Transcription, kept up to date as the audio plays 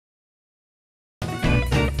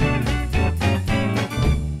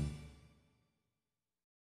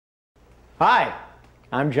Hi,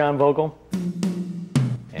 I'm John Vogel,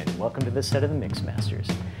 and welcome to this set of the Mix Masters.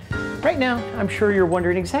 Right now, I'm sure you're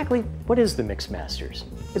wondering exactly what is the Mix Masters.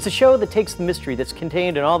 It's a show that takes the mystery that's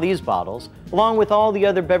contained in all these bottles, along with all the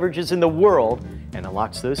other beverages in the world, and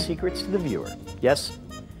unlocks those secrets to the viewer. Yes,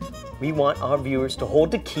 we want our viewers to hold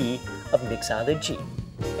the key of mixology,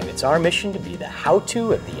 and it's our mission to be the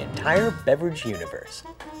how-to of the entire beverage universe.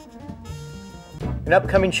 In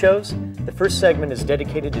upcoming shows, the first segment is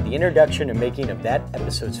dedicated to the introduction and making of that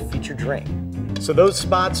episode's featured drink. So those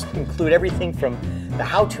spots include everything from the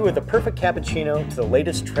how-to of the perfect cappuccino to the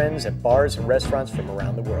latest trends at bars and restaurants from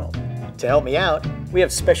around the world. To help me out, we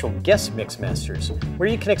have special guest mixmasters, where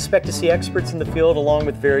you can expect to see experts in the field along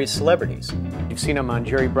with various celebrities. You've seen them on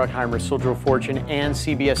Jerry Bruckheimer's Soldier of Fortune and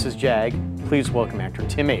CBS's Jag. Please welcome actor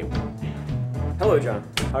Tim Abell. Hello, John.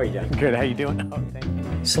 How are you doing? Good, how you doing? Oh, thank you.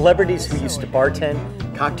 Celebrities who used to bartend,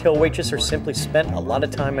 cocktail waitress, or simply spent a lot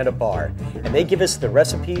of time at a bar, and they give us the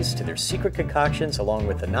recipes to their secret concoctions along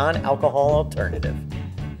with the non-alcohol alternative.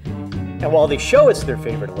 And while they show us their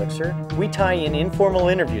favorite elixir, we tie in informal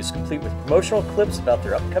interviews complete with promotional clips about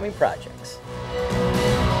their upcoming projects.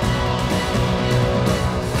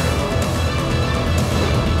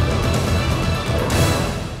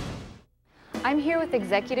 I'm here with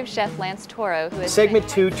Executive Chef Lance Torro, who is... Segment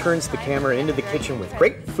 2 turns the camera into the kitchen with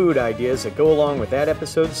great food ideas that go along with that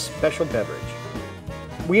episode's special beverage.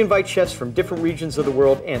 We invite chefs from different regions of the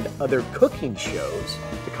world and other cooking shows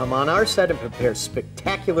to come on our set and prepare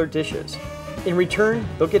spectacular dishes. In return,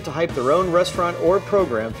 they'll get to hype their own restaurant or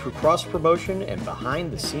program through cross-promotion and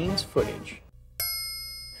behind-the-scenes footage.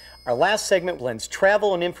 Our last segment blends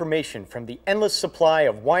travel and information from the endless supply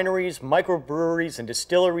of wineries, microbreweries, and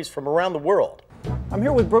distilleries from around the world. I'm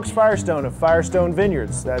here with Brookes Firestone of Firestone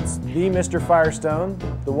Vineyards. That's the Mr. Firestone,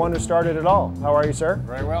 the one who started it all. How are you, sir?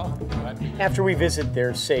 Very well. After we visit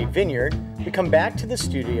their, say, vineyard, we come back to the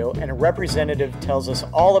studio and a representative tells us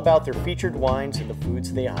all about their featured wines and the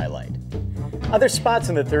foods they highlight. Other spots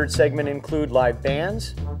in the third segment include live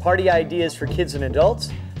bands, party ideas for kids and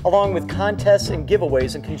adults, along with contests and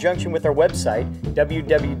giveaways in conjunction with our website,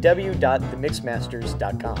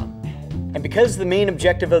 www.themixmasters.com. And because the main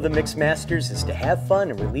objective of the Mixmasters is to have fun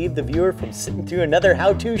and relieve the viewer from sitting through another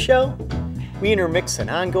how-to show, we intermix an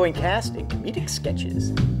ongoing cast and comedic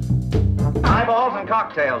sketches. Eyeballs and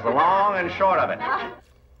cocktails, the long and short of it.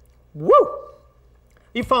 Woo!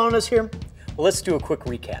 You following us here? Well, let's do a quick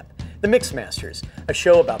recap. The Mixmasters, a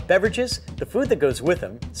show about beverages, the food that goes with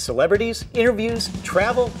them, celebrities, interviews,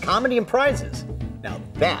 travel, comedy, and prizes. Now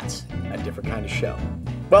that's a different kind of show.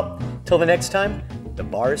 Well, till the next time, the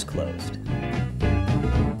bar is closed.